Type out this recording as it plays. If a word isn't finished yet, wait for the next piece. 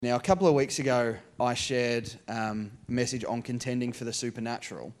Now, a couple of weeks ago, I shared a message on contending for the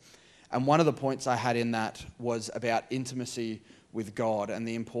supernatural. And one of the points I had in that was about intimacy with God and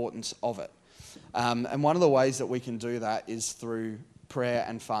the importance of it. And one of the ways that we can do that is through prayer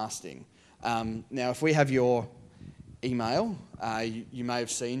and fasting. Now, if we have your email, you may have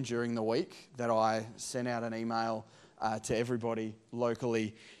seen during the week that I sent out an email to everybody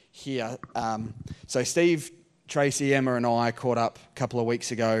locally here. So Steve, Tracy, Emma and I caught up a couple of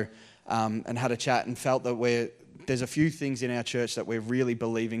weeks ago and had a chat and felt that there's a few things in our church that we're really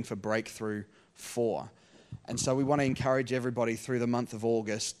believing for breakthrough for. And so we want to encourage everybody through the month of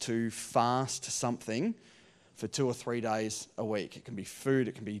August to fast something for 2 or 3 days a week. It can be food,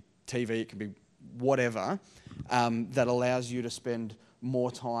 it can be TV, it can be whatever, that allows you to spend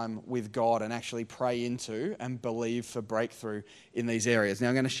more time with God and actually pray into and believe for breakthrough in these areas. Now,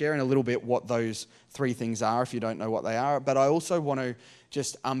 I'm going to share in a little bit what those 3 things are if you don't know what they are, but I also want to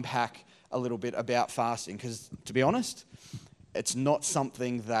just unpack a little bit about fasting because, to be honest, it's not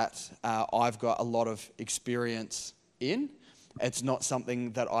something that I've got a lot of experience in. It's not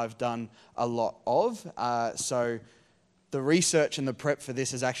something that I've done a lot of. So the research and the prep for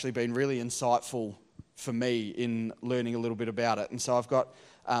this has actually been really insightful for me in learning a little bit about it. And so I've got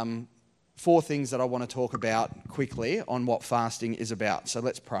 4 things that I want to talk about quickly on what fasting is about. So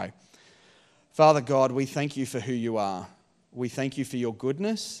let's pray. Father God, we thank you for who you are. We thank you for your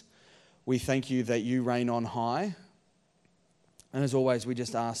goodness. We thank you that you reign on high. And as always, we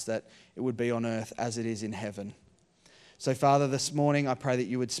just ask that it would be on earth as it is in heaven. So Father, this morning I pray that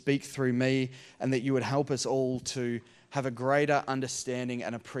you would speak through me and that you would help us all to have a greater understanding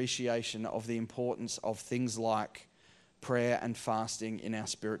and appreciation of the importance of things like prayer and fasting in our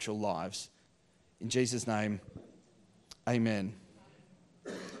spiritual lives. In Jesus' name, amen.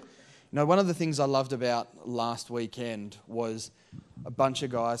 You know, one of the things I loved about last weekend was a bunch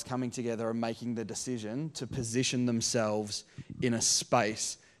of guys coming together and making the decision to position themselves in a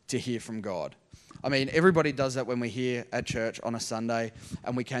space to hear from God. I mean, everybody does that when we're here at church on a Sunday,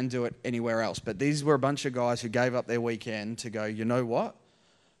 and we can do it anywhere else. But these were a bunch of guys who gave up their weekend to go, you know what?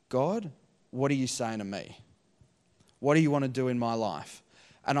 God, what are you saying to me? What do you want to do in my life?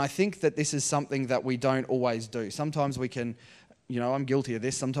 And I think that this is something that we don't always do. Sometimes we can, you know, I'm guilty of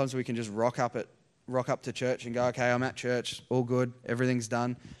this. Sometimes we can just rock up to church and go, okay, I'm at church, all good, everything's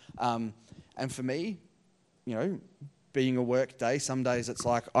done. And for me, you know, being a work day, some days it's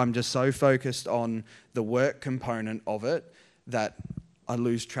like I'm just so focused on the work component of it that I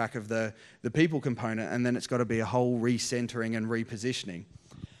lose track of the people component, and then it's got to be a whole recentering and repositioning.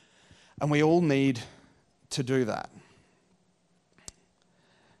 And we all need to do that.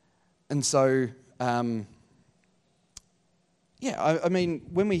 And so, I mean,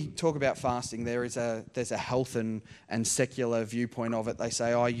 when we talk about fasting, there's a health and secular viewpoint of it. They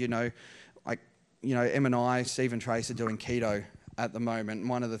say, Em and I, Steve and Trace, are doing keto at the moment. And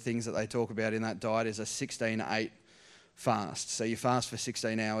one of the things that they talk about in that diet is a 16-8 fast. So you fast for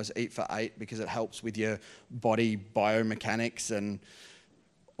 16 hours, eat for 8, because it helps with your body biomechanics and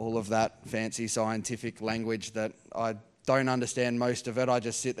all of that fancy scientific language that I don't understand most of it. I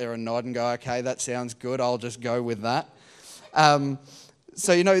just sit there and nod and go, okay, that sounds good. I'll just go with that.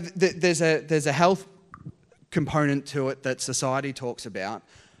 So, you know, there's a health component to it that society talks about.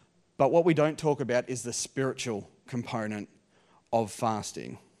 But what we don't talk about is the spiritual component of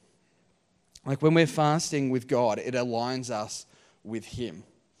fasting. Like when we're fasting with God, it aligns us with Him.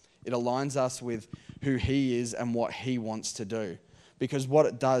 It aligns us with who He is and what He wants to do. Because what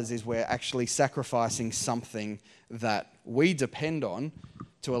it does is we're actually sacrificing something that we depend on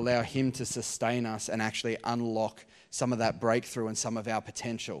to allow Him to sustain us and actually unlock some of that breakthrough and some of our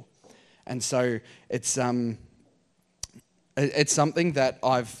potential. And so it's something that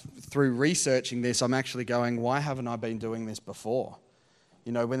through researching this, I'm actually going, why haven't I been doing this before?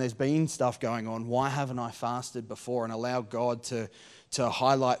 You know, when there's been stuff going on, why haven't I fasted before and allowed God to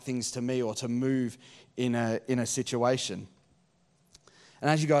highlight things to me or to move in a situation? And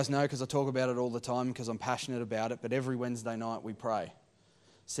as you guys know, because I talk about it all the time because I'm passionate about it, but every Wednesday night we pray.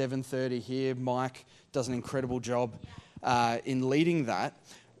 7:30 here, Mike does an incredible job in leading that.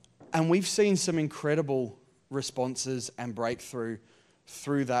 And we've seen some incredible responses and breakthrough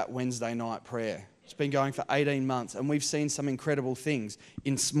through that Wednesday night prayer. It's been going for 18 months, and we've seen some incredible things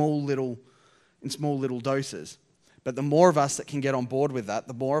in small little doses. But the more of us that can get on board with that,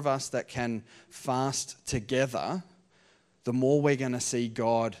 the more of us that can fast together, the more we're going to see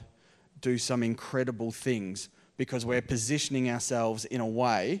God do some incredible things, because we're positioning ourselves in a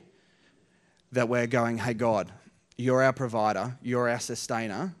way that we're going, hey God, you're our provider, you're our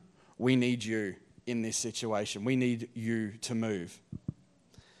sustainer, we need you in this situation. We need you to move.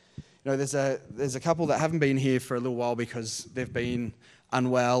 there's a couple that haven't been here for a little while because they've been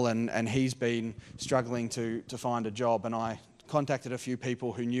unwell and he's been struggling to find a job. And I contacted a few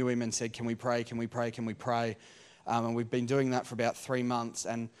people who knew him and said, can we pray? And we've been doing that for about 3 months.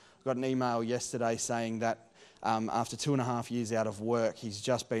 And I got an email yesterday saying that after 2.5 years out of work, he's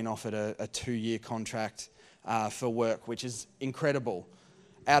just been offered a 2-year contract for work, which is incredible.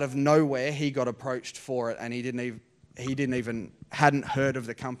 Out of nowhere, he got approached for it, and he hadn't heard of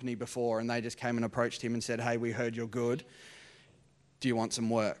the company before, and they just came and approached him and said, hey, we heard you're good. Do you want some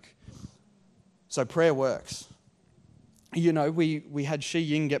work? So prayer works. We had Shi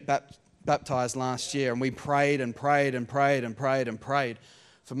Ying get baptized last year, and we prayed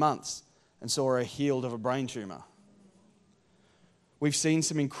for months and saw her healed of a brain tumor. We've seen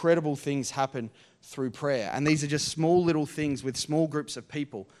some incredible things happen through prayer, and these are just small little things with small groups of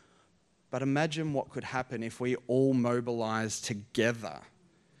people. But imagine what could happen if we all mobilize together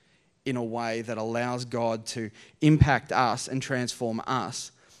in a way that allows God to impact us and transform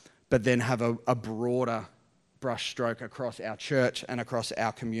us, but then have a broader brushstroke across our church and across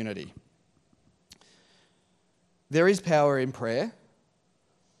our community. There is power in prayer,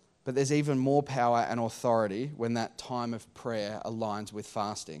 but there's even more power and authority when that time of prayer aligns with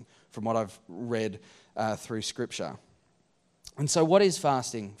fasting, from what I've read through Scripture. And so what is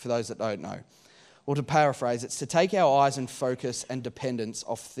fasting, for those that don't know? Well, to paraphrase, it's to take our eyes and focus and dependence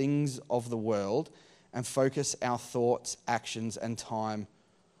off things of the world and focus our thoughts, actions, and time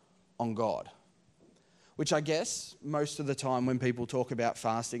on God. Which I guess most of the time when people talk about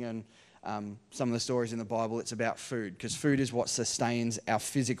fasting and some of the stories in the Bible, it's about food, because food is what sustains our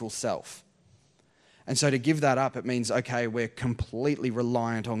physical self. And so to give that up, it means, okay, we're completely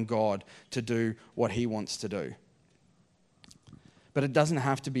reliant on God to do what He wants to do. But it doesn't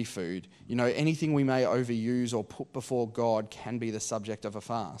have to be food. Anything we may overuse or put before God can be the subject of a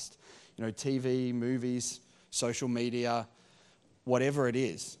fast. TV, movies, social media, whatever it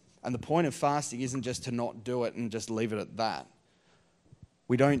is. And the point of fasting isn't just to not do it and just leave it at that.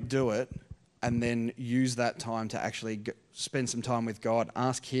 We don't do it and then use that time to actually spend some time with God,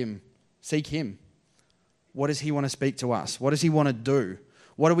 ask Him, seek Him. What does He want to speak to us? What does He want to do?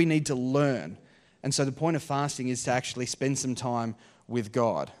 What do we need to learn? And so the point of fasting is to actually spend some time with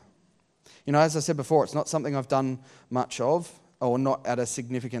God. As I said before, it's not something I've done much of, or not at a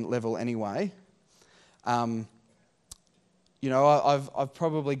significant level anyway. I've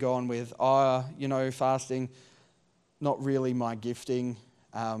probably gone with, fasting, not really my gifting.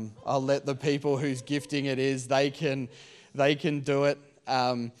 I'll let the people whose gifting it is, they can do it.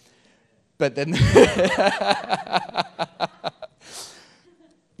 But then,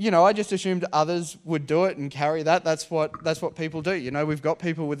 I just assumed others would do it and carry that. That's what people do. We've got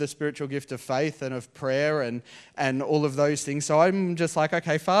people with the spiritual gift of faith and of prayer and all of those things. So I'm just like,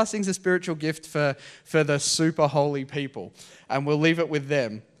 okay, fasting's a spiritual gift for the super holy people, and we'll leave it with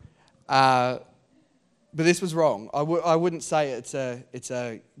them. But this was wrong. I wouldn't say it's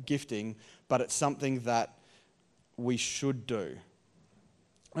a gifting, but it's something that we should do.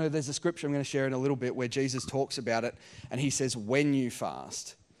 There's a scripture I'm going to share in a little bit where Jesus talks about it, and He says, when you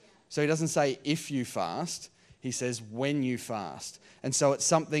fast. So He doesn't say if you fast, He says when you fast. And so it's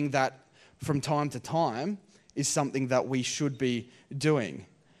something that from time to time is something that we should be doing.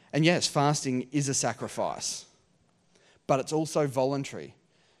 And yes, fasting is a sacrifice, but it's also voluntary.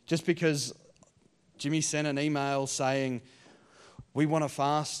 Just because Jimmy sent an email saying we want to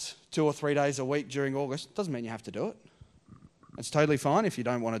fast 2 or 3 days a week during August, doesn't mean you have to do it. It's totally fine if you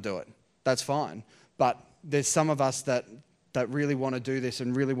don't want to do it. That's fine. But there's some of us that really want to do this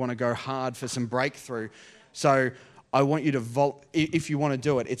and really want to go hard for some breakthrough. So I want you to, if you want to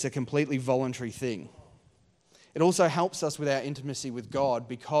do it, it's a completely voluntary thing. It also helps us with our intimacy with God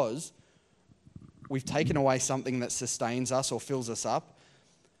because we've taken away something that sustains us or fills us up.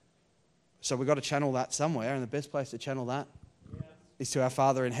 So we've got to channel that somewhere, and the best place to channel that is to our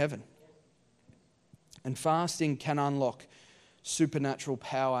Father in heaven. And fasting can unlock supernatural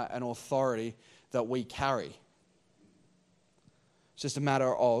power and authority that we carry. It's just a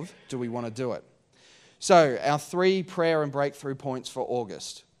matter of, do we want to do it? So our 3 prayer and breakthrough points for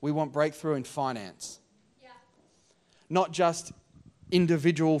August. We want breakthrough in finance. Yeah. Not just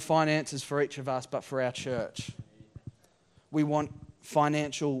individual finances for each of us, but for our church. We want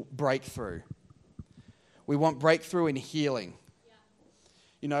financial breakthrough. We want breakthrough in healing.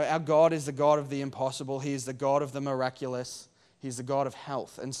 Yeah. Our God is the God of the impossible. He is the God of the miraculous. He's the God of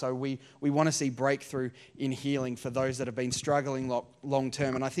health. And so we want to see breakthrough in healing for those that have been struggling long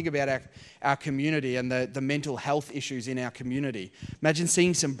term. And I think about our community and the mental health issues in our community. Imagine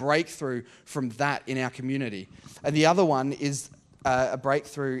seeing some breakthrough from that in our community. And the other one is a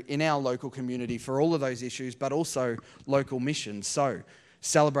breakthrough in our local community for all of those issues, but also local missions. So,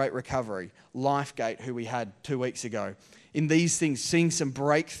 Celebrate Recovery, LifeGate, who we had 2 weeks ago. In these things, seeing some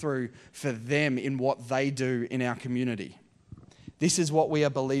breakthrough for them in what they do in our community. This is what we are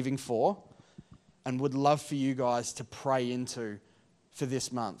believing for and would love for you guys to pray into for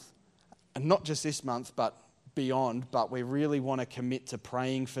this month. And not just this month, but beyond. But we really want to commit to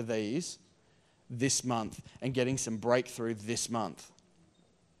praying for these this month and getting some breakthrough this month.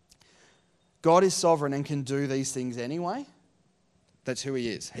 God is sovereign and can do these things anyway. That's who he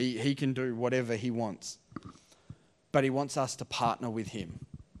is. He can do whatever he wants. But he wants us to partner with him.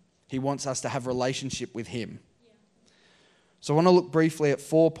 He wants us to have a relationship with him. Yeah. So I want to look briefly at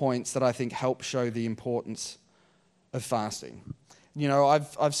 4 points that I think help show the importance of fasting. You know,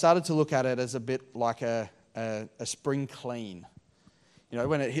 I've started to look at it as a bit like a spring clean. You know,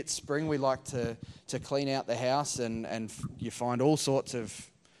 when it hits spring, we like to clean out the house and you find all sorts of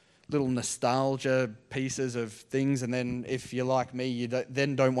little nostalgia pieces of things, and then if you're like me, you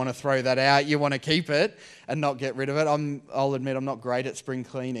then don't want to throw that out. You want to keep it and not get rid of it. I'll admit I'm not great at spring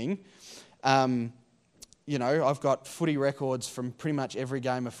cleaning. You know, I've got footy records from pretty much every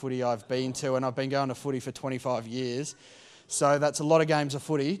game of footy I've been to, and I've been going to footy for 25 years. So that's a lot of games of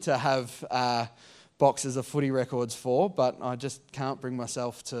footy to have boxes of footy records for, but I just can't bring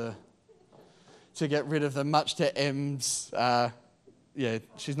myself to get rid of them, much to Em's yeah,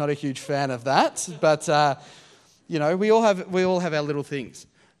 she's not a huge fan of that, but you know, we all have our little things.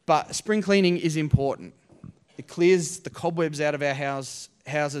 But spring cleaning is important. It clears the cobwebs out of our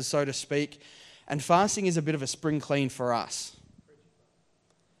houses, so to speak, and fasting is a bit of a spring clean for us.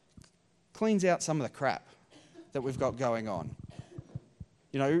 Cleans out some of the crap that we've got going on.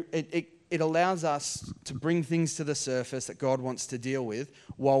 You know, it allows us to bring things to the surface that God wants to deal with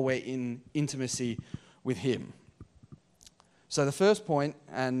while we're in intimacy with him. So the first point,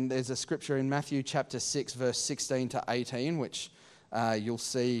 and there's a scripture in Matthew chapter 6, verse 16 to 18, which you'll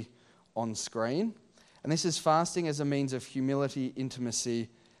see on screen. And this is fasting as a means of humility, intimacy,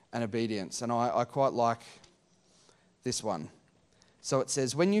 and obedience. And I quite like this one. So it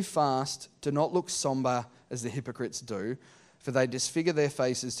says, "When you fast, do not look somber as the hypocrites do, for they disfigure their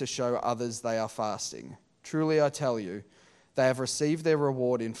faces to show others they are fasting. Truly I tell you, they have received their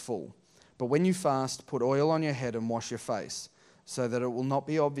reward in full. But when you fast, put oil on your head and wash your face, so that it will not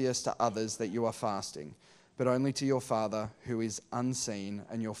be obvious to others that you are fasting, but only to your Father who is unseen,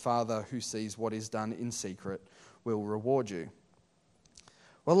 and your Father who sees what is done in secret will reward you."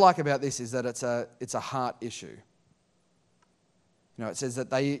 What I like about this is that it's a heart issue. You know, it says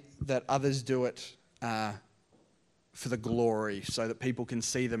that others do it for the glory, so that people can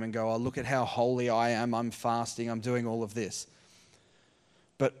see them and go, "Oh, look at how holy I am, I'm fasting, I'm doing all of this."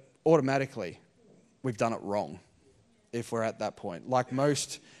 But automatically, we've done it wrong if we're at that point. Like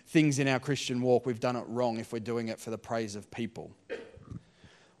most things in our Christian walk, we've done it wrong if we're doing it for the praise of people.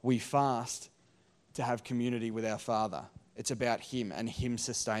 We fast to have community with our Father. It's about him and him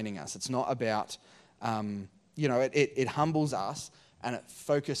sustaining us. It's not about, you know, it humbles us and it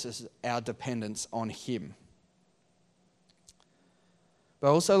focuses our dependence on him. But I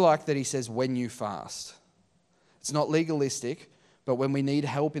also like that he says, when you fast. It's not legalistic, but when we need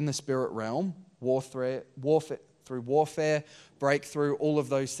help in the spirit realm, through warfare, breakthrough, all of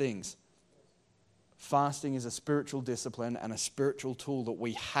those things. Fasting is a spiritual discipline and a spiritual tool that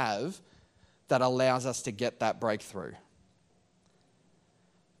we have that allows us to get that breakthrough.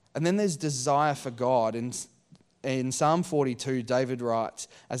 And then there's desire for God. In Psalm 42, David writes,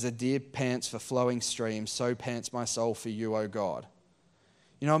 "As a deer pants for flowing streams, so pants my soul for you, O God."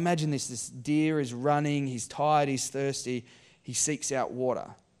 You know, imagine this. This deer is running, he's tired, he's thirsty, he seeks out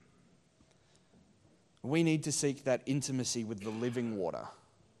water. We need to seek that intimacy with the living water,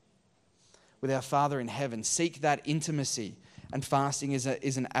 with our Father in heaven. Seek that intimacy, and fasting is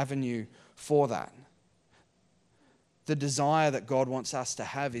an avenue for that. The desire that God wants us to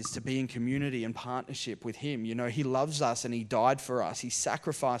have is to be in community and partnership with him. You know, he loves us and he died for us. He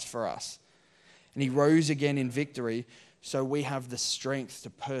sacrificed for us. And he rose again in victory, so we have the strength to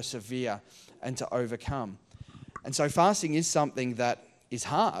persevere and to overcome. And so fasting is something that is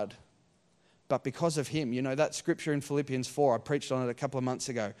hard. But because of him, you know, that scripture in Philippians 4, I preached on it a couple of months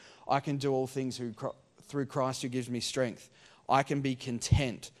ago. I can do all things through Christ who gives me strength. I can be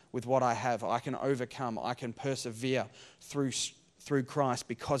content with what I have. I can overcome. I can persevere through Christ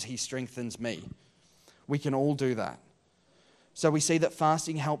because he strengthens me. We can all do that. So we see that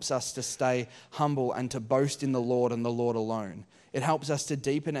fasting helps us to stay humble and to boast in the Lord and the Lord alone. It helps us to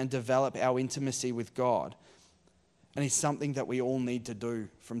deepen and develop our intimacy with God. And it's something that we all need to do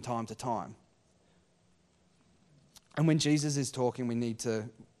from time to time. And when Jesus is talking, we need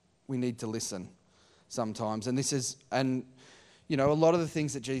to listen sometimes. And a lot of the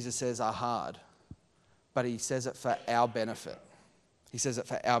things that Jesus says are hard, but he says it for our benefit. He says it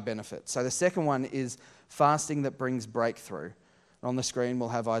for our benefit. So the second one is fasting that brings breakthrough. And on the screen we'll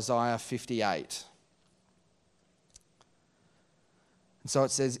have Isaiah 58. And so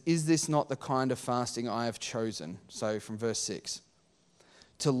it says, "Is this not the kind of fasting I have chosen?" So from verse 6.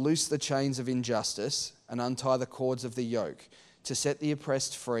 "To loose the chains of injustice and untie the cords of the yoke, to set the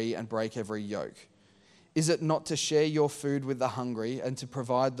oppressed free and break every yoke. Is it not to share your food with the hungry and to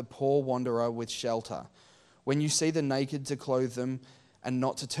provide the poor wanderer with shelter? When you see the naked, to clothe them and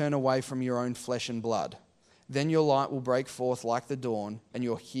not to turn away from your own flesh and blood. Then your light will break forth like the dawn and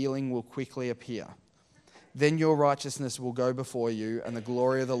your healing will quickly appear. Then your righteousness will go before you and the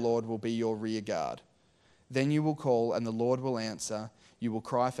glory of the Lord will be your rear guard. Then you will call and the Lord will answer. You will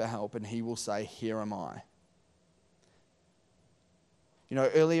cry for help and he will say, 'Here am I.'"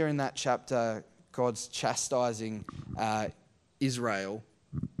 Earlier in that chapter, God's chastising Israel,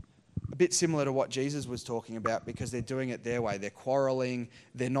 a bit similar to what Jesus was talking about, because they're doing it their way. They're quarreling.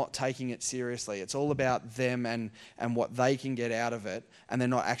 They're not taking it seriously. It's all about them and what they can get out of it, and they're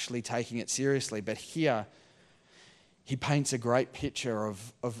not actually taking it seriously. But here, he paints a great picture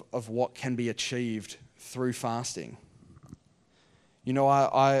of what can be achieved through fasting.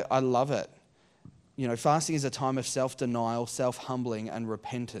 I love it. Fasting is a time of self-denial, self-humbling, and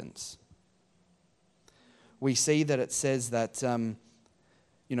repentance. We see that it says that,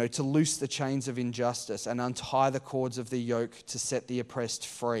 to loose the chains of injustice and untie the cords of the yoke to set the oppressed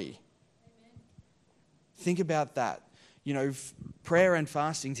free. Amen. Think about that. Prayer and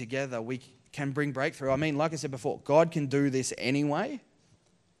fasting together, we can bring breakthrough. I mean, like I said before, God can do this anyway.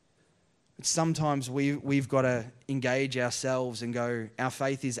 But sometimes we've got to engage ourselves and go, our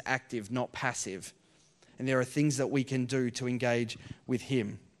faith is active, not passive. And there are things that we can do to engage with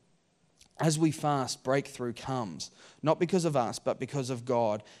him. As we fast, breakthrough comes, not because of us, but because of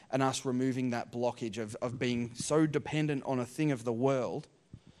God and us removing that blockage of being so dependent on a thing of the world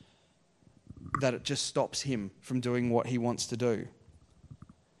that it just stops him from doing what he wants to do.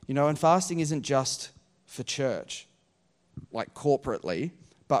 And fasting isn't just for church, like corporately,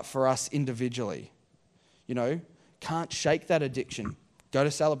 but for us individually. Can't shake that addiction. Go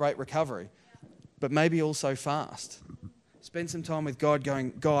to Celebrate Recovery, but maybe also fast. Spend some time with God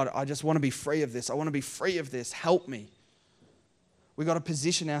going, "God, I just want to be free of this. I want to be free of this. Help me." We've got to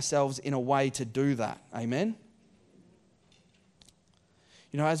position ourselves in a way to do that. Amen?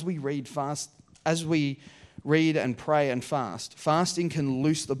 As we read and pray and fast, fasting can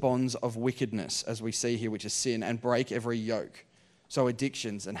loose the bonds of wickedness, as we see here, which is sin, and break every yoke. So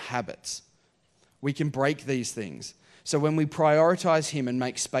addictions and habits. We can break these things. So when we prioritize him and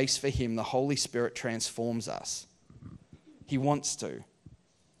make space for him, the Holy Spirit transforms us. He wants to.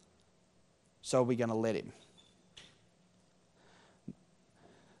 So are we going to let him?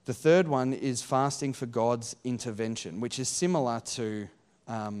 The third one is fasting for God's intervention, which is similar to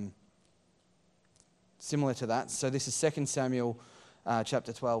that. So this is 2 Samuel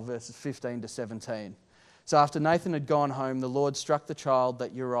chapter 12, verses 15 to 17. "So after Nathan had gone home, the Lord struck the child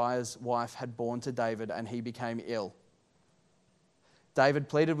that Uriah's wife had borne to David, and he became ill. David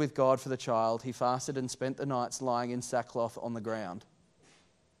pleaded with God for the child. He fasted and spent the nights lying in sackcloth on the ground.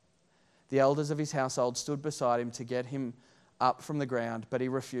 The elders of his household stood beside him to get him up from the ground, but he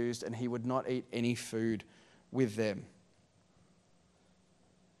refused, and he would not eat any food with them."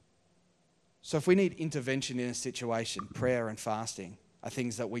 So if we need intervention in a situation, prayer and fasting are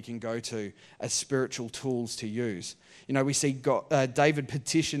things that we can go to as spiritual tools to use. We see David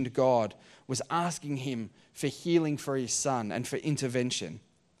petitioned God, was asking him for healing for his son and for intervention.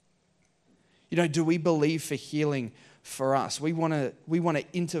 Do we believe for healing for us? We want to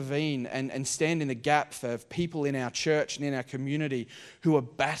intervene and stand in the gap for people in our church and in our community who are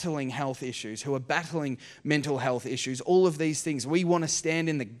battling health issues, who are battling mental health issues, all of these things. We want to stand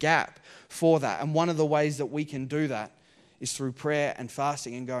in the gap for that. And one of the ways that we can do that is through prayer and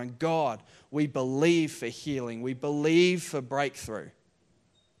fasting and going, "God, we believe for healing. We believe for breakthrough."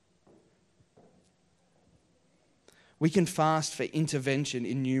 We can fast for intervention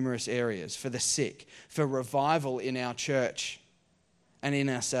in numerous areas, for the sick, for revival in our church and in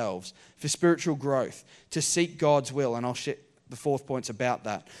ourselves, for spiritual growth, to seek God's will, and I'll share the fourth point's about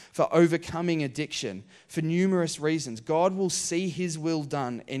that, for overcoming addiction, for numerous reasons. God will see his will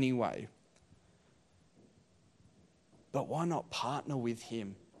done anyway. But why not partner with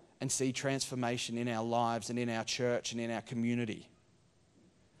him and see transformation in our lives and in our church and in our community?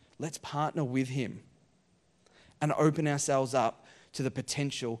 Let's partner with him and open ourselves up to the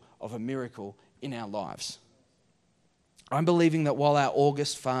potential of a miracle in our lives. I'm believing that while our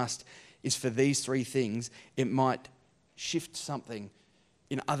August fast is for these three things, it might shift something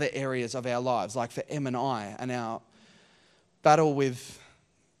in other areas of our lives, like for Em and I and our battle with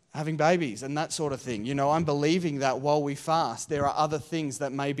having babies and that sort of thing. You know, I'm believing that while we fast, there are other things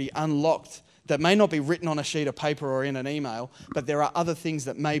that may be unlocked, that may not be written on a sheet of paper or in an email, but there are other things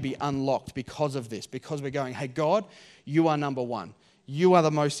that may be unlocked because of this, because we're going, hey, God, you are number one. You are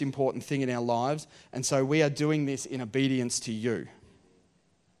the most important thing in our lives, and so we are doing this in obedience to you.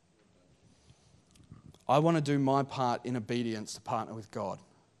 I want to do my part in obedience to partner with God.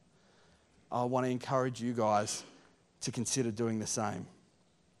 I want to encourage you guys to consider doing the same.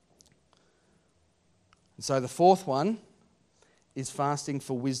 And so the fourth one is fasting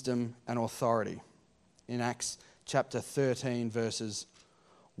for wisdom and authority in Acts chapter 13, verses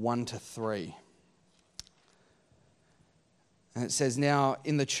 1 to 3. And it says, now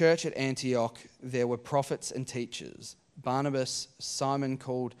in the church at Antioch there were prophets and teachers, Barnabas, Simon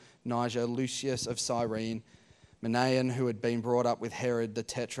called Niger, Lucius of Cyrene, Manaen, who had been brought up with Herod the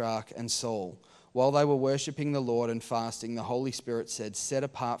Tetrarch, and Saul. While they were worshipping the Lord and fasting, the Holy Spirit said, set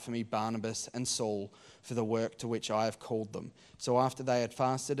apart for me Barnabas and Saul for the work to which I have called them. So after they had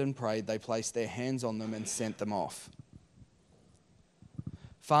fasted and prayed, they placed their hands on them and sent them off.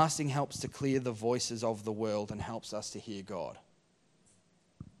 Fasting helps to clear the voices of the world and helps us to hear God.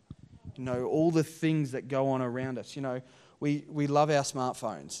 You know, all the things that go on around us. You know, we love our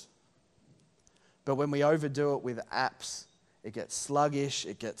smartphones. But when we overdo it with apps, it gets sluggish,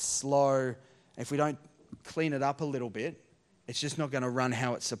 it gets slow. If we don't clean it up a little bit, it's just not going to run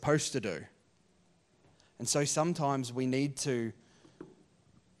how it's supposed to do. And so sometimes we need to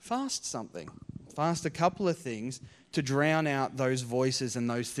fast something, fast a couple of things to drown out those voices and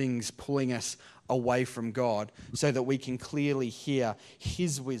those things pulling us away from God so that we can clearly hear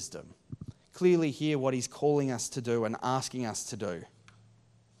His wisdom, clearly hear what He's calling us to do and asking us to do.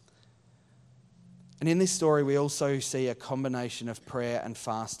 And in this story, we also see a combination of prayer and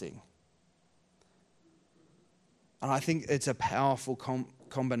fasting. And I think it's a powerful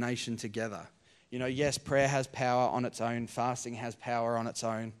combination together. You know, yes, prayer has power on its own, fasting has power on its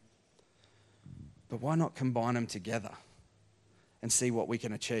own. But why not combine them together and see what we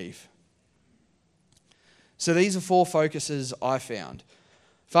can achieve? So these are 4 focuses I found.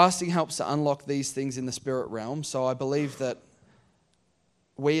 Fasting helps to unlock these things in the spirit realm. So I believe that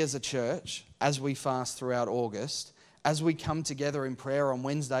we as a church, as we fast throughout August, as we come together in prayer on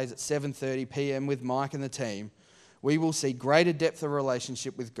Wednesdays at 7:30 p.m. with Mike and the team, we will see greater depth of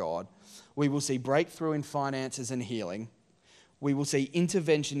relationship with God. We will see breakthrough in finances and healing. We will see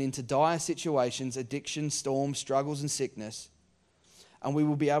intervention into dire situations, addiction, storms, struggles, and sickness. And we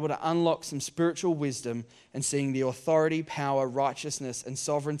will be able to unlock some spiritual wisdom and seeing the authority, power, righteousness, and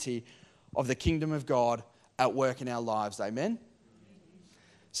sovereignty of the kingdom of God at work in our lives. Amen?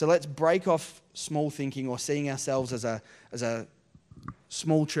 So let's break off small thinking or seeing ourselves as a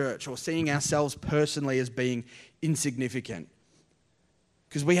small church or seeing ourselves personally as being insignificant.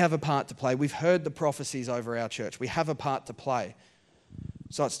 Because we have a part to play. We've heard the prophecies over our church. We have a part to play.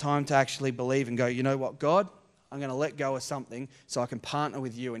 So it's time to actually believe and go, you know what, God, I'm going to let go of something so I can partner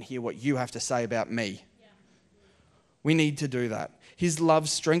with you and hear what you have to say about me. Yeah. We need to do that. His love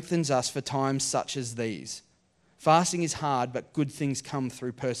strengthens us for times such as these. Fasting is hard, but good things come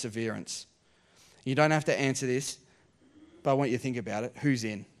through perseverance. You don't have to answer this, but I want you to think about it. Who's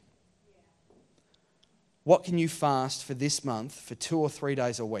in? What can you fast for this month for 2 or 3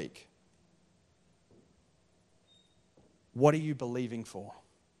 days a week? What are you believing for?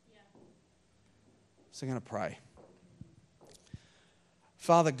 So I'm going to pray.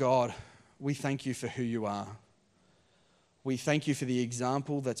 Father God, we thank you for who you are. We thank you for the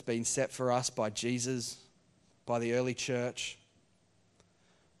example that's been set for us by Jesus, by the early church,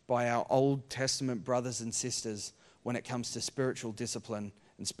 by our Old Testament brothers and sisters when it comes to spiritual discipline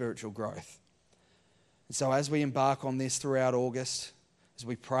and spiritual growth. And so as we embark on this throughout August, as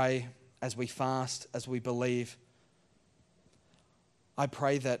we pray, as we fast, as we believe, I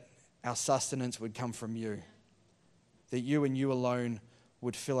pray that our sustenance would come from you, that you and you alone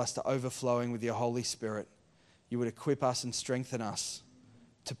would fill us to overflowing with your Holy Spirit. You would equip us and strengthen us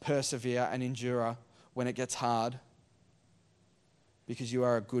to persevere and endure when it gets hard, because you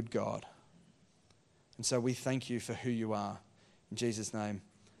are a good God. And so we thank you for who you are. In Jesus' name,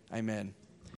 amen.